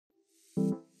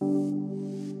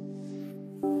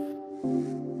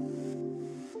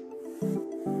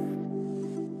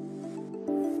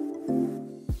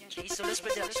So let's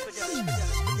production.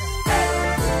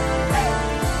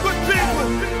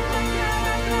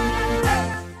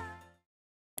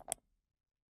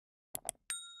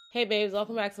 Hey babes,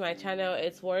 welcome back to my channel.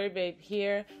 It's WARRIBABE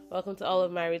here. Welcome to all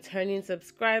of my returning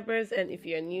subscribers, and if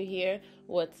you're new here,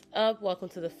 what's up? Welcome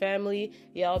to the family.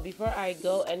 Y'all, before I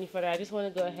go any further, I just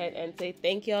want to go ahead and say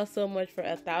thank y'all so much for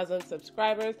 1,000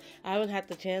 subscribers. I haven't had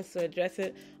the chance to address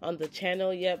it on the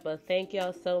channel yet, but thank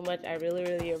y'all so much. I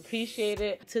really appreciate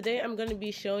it. Today I'm going to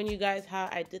be showing you guys how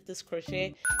I did this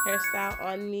crochet hairstyle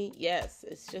on me. Yes,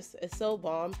 it's so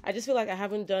bomb. I just feel like I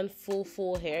haven't done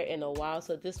full hair in a while,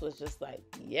 so this was just like,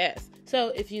 yes. So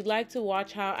if you'd like to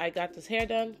watch how I got this hair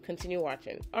done, continue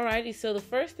watching. Alrighty, so the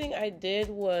first thing I did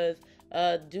was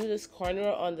do this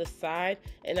cornrow on the side,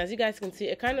 and as you guys can see,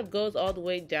 it kind of goes all the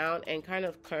way down and kind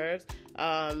of curves.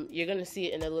 You're gonna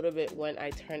see it in a little bit when I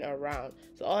turn around.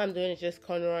 So all I'm doing is just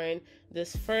cornrowing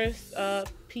this first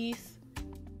piece,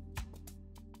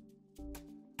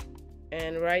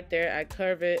 and right there I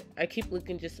curve it. I keep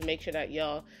looking just to make sure that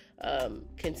y'all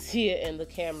can see it in the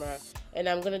camera, and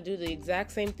I'm gonna do the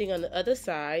exact same thing on the other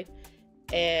side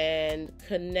and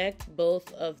connect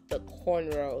both of the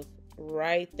cornrows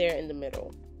right there in the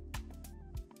middle.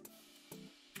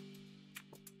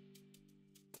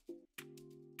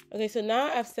 Okay, so now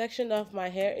I've sectioned off my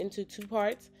hair into two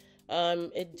parts.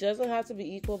 It doesn't have to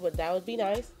be equal, but that would be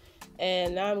nice.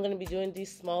 And now I'm going to be doing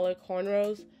these smaller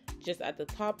cornrows just at the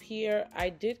top here. I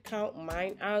did count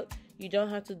mine out. You don't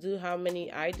have to do how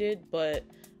many I did, but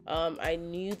I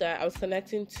knew that I was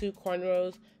connecting two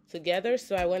cornrows together,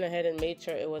 so I went ahead and made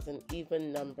sure it was an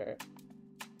even number.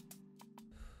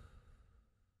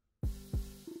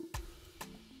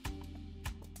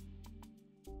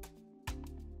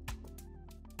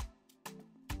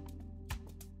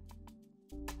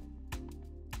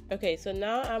 Okay, so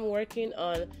now I'm working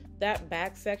on that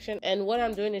back section, and what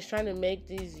I'm doing is trying to make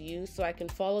these U's so I can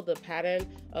follow the pattern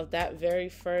of that very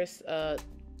first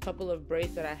couple of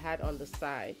braids that I had on the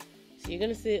side. So you're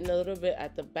gonna see it in a little bit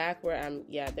at the back where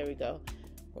there we go,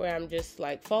 where I'm just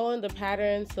like following the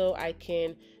pattern so I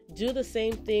can do the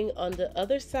same thing on the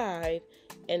other side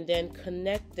and then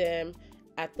connect them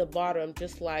at the bottom,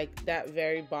 just like that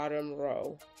very bottom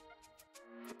row.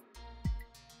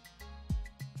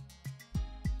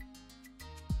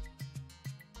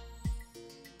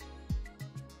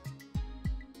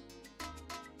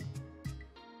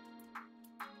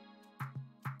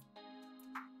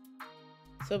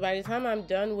 So by the time I'm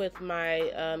done with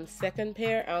my second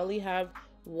pair, I only have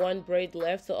one braid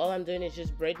left. So all I'm doing is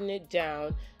just braiding it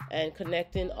down and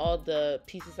connecting all the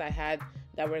pieces I had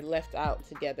that were left out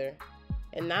together.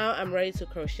 And now I'm ready to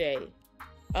crochet.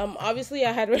 Obviously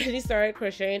I had already started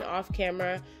crocheting off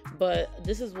camera, but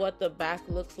this is what the back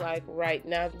looks like right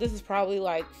now. This is probably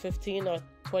like 15 or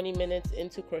 20 minutes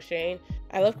into crocheting.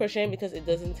 I love crocheting because it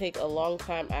doesn't take a long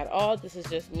time at all. This is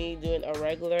just me doing a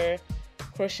regular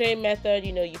crochet method.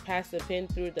 You know, you pass the pin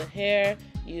through the hair,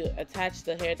 you attach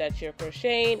the hair that you're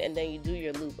crocheting, and then you do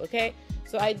your loop. Okay,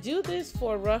 so I do this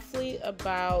for roughly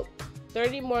about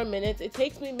 30 more minutes. It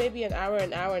takes me maybe an hour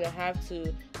and a half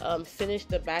to finish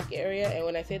the back area, and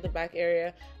when I say the back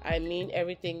area, I mean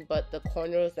everything but the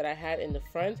cornrows that I had in the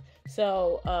front.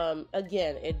 So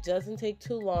again, it doesn't take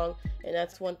too long, and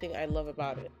that's one thing I love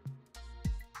about it.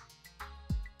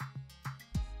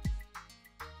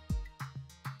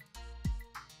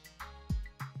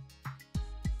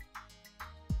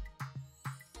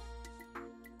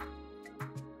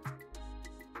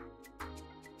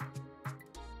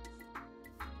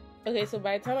 Okay, so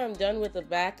by the time I'm done with the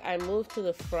back, I move to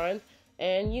the front,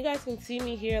 and you guys can see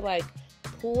me here like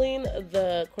pulling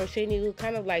the crochet needle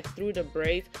kind of like through the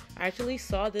braids. I actually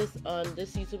saw this on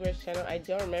this YouTuber's channel. I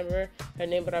don't remember her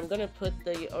name, but I'm gonna put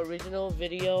the original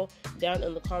video down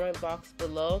in the comment box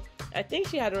below. I think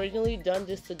she had originally done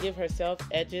this to give herself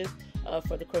edges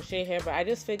for the crochet hair, but I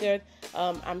just figured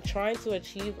I'm trying to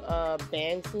achieve a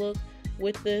bangs look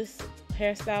with this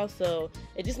hairstyle, so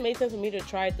it just made sense for me to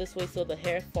try it this way so the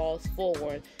hair falls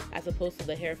forward as opposed to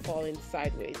the hair falling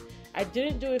sideways. I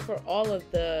didn't do it for all of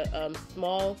the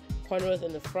small cornrows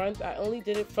in the front. I only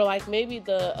did it for like maybe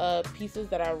the pieces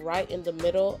that are right in the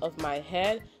middle of my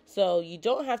head. So you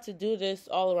don't have to do this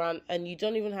all around, and you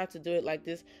don't even have to do it like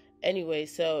this anyway,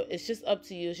 so it's just up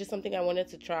to you. It's just something I wanted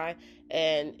to try,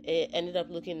 and it ended up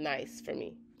looking nice for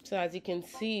me. So as you can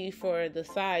see, for the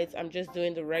sides, I'm just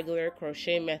doing the regular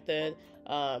crochet method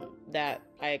that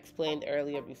I explained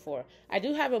earlier before. I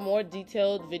do have a more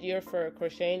detailed video for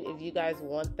crocheting if you guys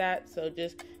want that, so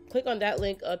just click on that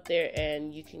link up there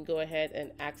and you can go ahead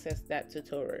and access that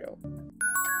tutorial.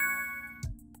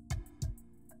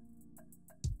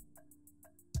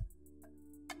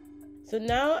 So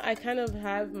now I kind of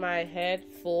have my head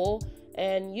full,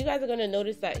 and you guys are going to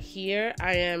notice that here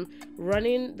I am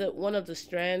running one of the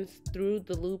strands through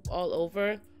the loop all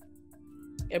over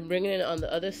and bringing it on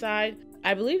the other side.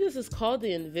 I believe this is called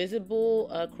the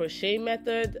invisible crochet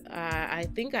method. I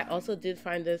think I also did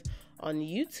find this on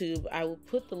YouTube. I will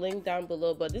put the link down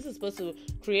below, but this is supposed to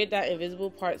create that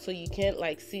invisible part so you can't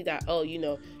like see that, oh, you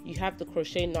know, you have the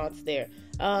crochet knots there.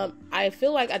 I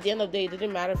feel like at the end of the day it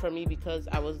didn't matter for me because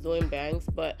I was doing bangs,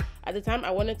 but at the time I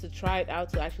wanted to try it out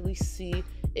to actually see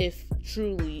if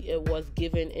truly it was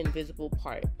given invisible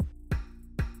part.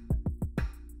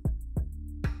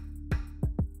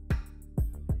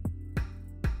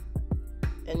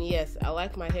 And yes, I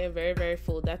like my hair very, very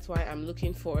full. That's why I'm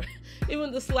looking for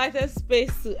even the slightest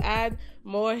space to add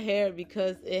more hair,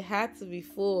 because it had to be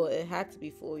full. It had to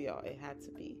be full, y'all. It had to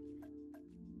be.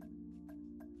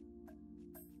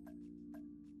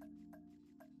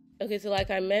 Okay, so like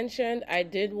I mentioned, I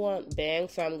did want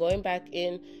bangs, so I'm going back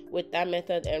in with that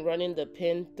method and running the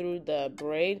pin through the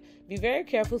braid. Be very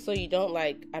careful so you don't,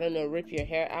 like, I don't know, rip your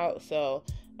hair out. So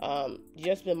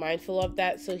just be mindful of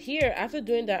that. So here, after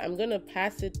doing that, I'm gonna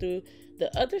pass it through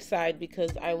the other side because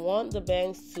I want the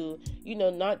bangs to, you know,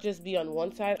 not just be on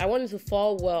one side. I want it to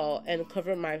fall well and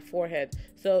cover my forehead.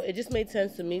 So it just made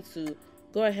sense to me to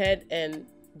go ahead and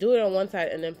do it on one side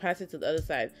and then pass it to the other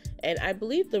side. And I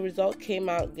believe the result came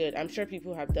out good. I'm sure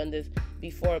people have done this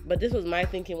before, but this was my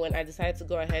thinking when I decided to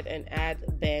go ahead and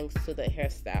add bangs to the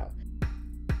hairstyle.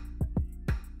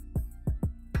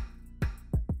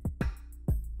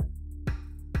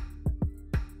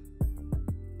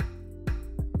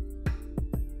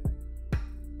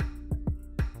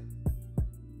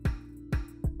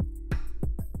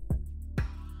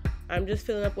 I'm just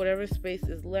filling up whatever space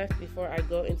is left before I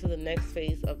go into the next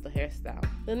phase of the hairstyle.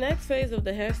 The next phase of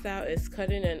the hairstyle is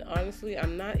cutting, and honestly,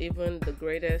 I'm not even the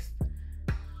greatest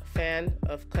fan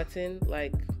of cutting.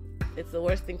 Like, it's the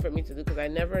worst thing for me to do because I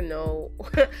never know.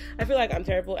 I feel like I'm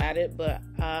terrible at it, but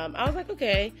I was like,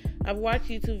 okay, I've watched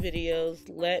YouTube videos.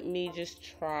 Let me just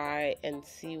try and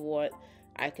see what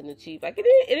I can achieve. Like, it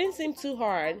didn't seem too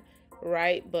hard,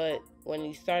 right? But when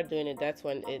you start doing it, that's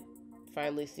when it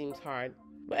finally seems hard.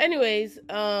 But anyways,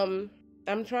 I'm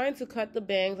trying to cut the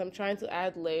bangs. I'm trying to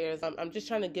add layers. I'm just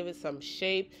trying to give it some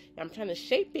shape. I'm trying to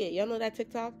shape it. Y'all know that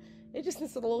TikTok? It just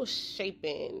needs a little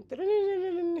shaping.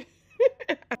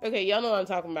 Okay, y'all know what I'm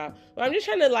talking about. But I'm just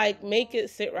trying to like make it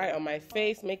sit right on my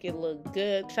face, make it look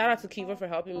good. Shout out to Kiva for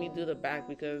helping me do the back,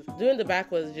 because doing the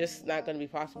back was just not going to be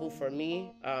possible for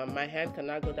me. My hand could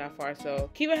not go that far,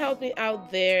 so Kiva helped me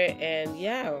out there, and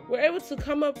yeah, we're able to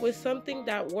come up with something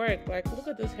that worked. Like, look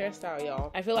at this hairstyle,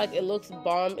 y'all. I feel like it looks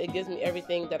bomb. It gives me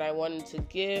everything that I wanted to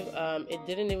give. It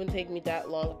didn't even take me that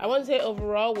long. I want to say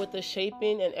overall with the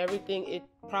shaping and everything, it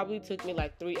probably took me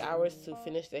like 3 hours to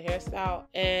finish the hairstyle.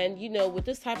 And you know, with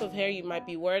this type of hair, you might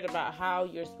be worried about how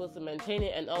you're supposed to maintain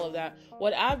it and all of that.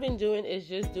 What I've been doing is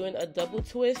just doing a double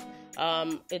twist.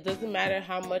 It doesn't matter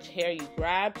how much hair you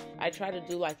grab. I try to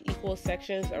do like equal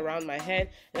sections around my head,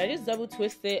 and I just double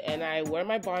twist it, and I wear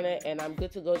my bonnet, and I'm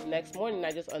good to go the next morning.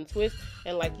 I just untwist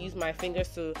and like use my fingers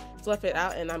to fluff it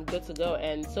out, and I'm good to go.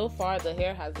 And so far the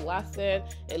hair has lasted.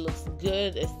 It looks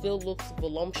good. It still looks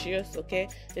voluptuous. Okay,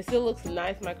 it still looks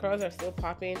nice. My curls are still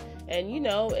popping, and you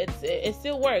know, it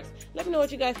still works. Let me know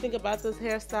what you guys think about this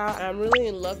hairstyle. I'm really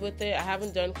in love with it. I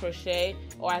haven't done crochet,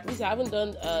 or at least I haven't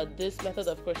done this method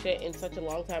of crochet in such a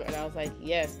long time, and I was like,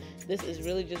 yes, this is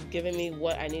really just giving me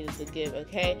what I needed to give.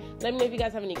 Okay, let me know if you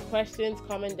guys have any questions.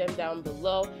 Comment them down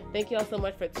below. Thank you all so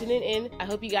much for tuning in. I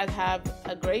hope you guys have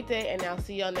a great day, and I'll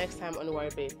see y'all next time on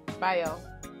WARRIBABE. Bye, y'all.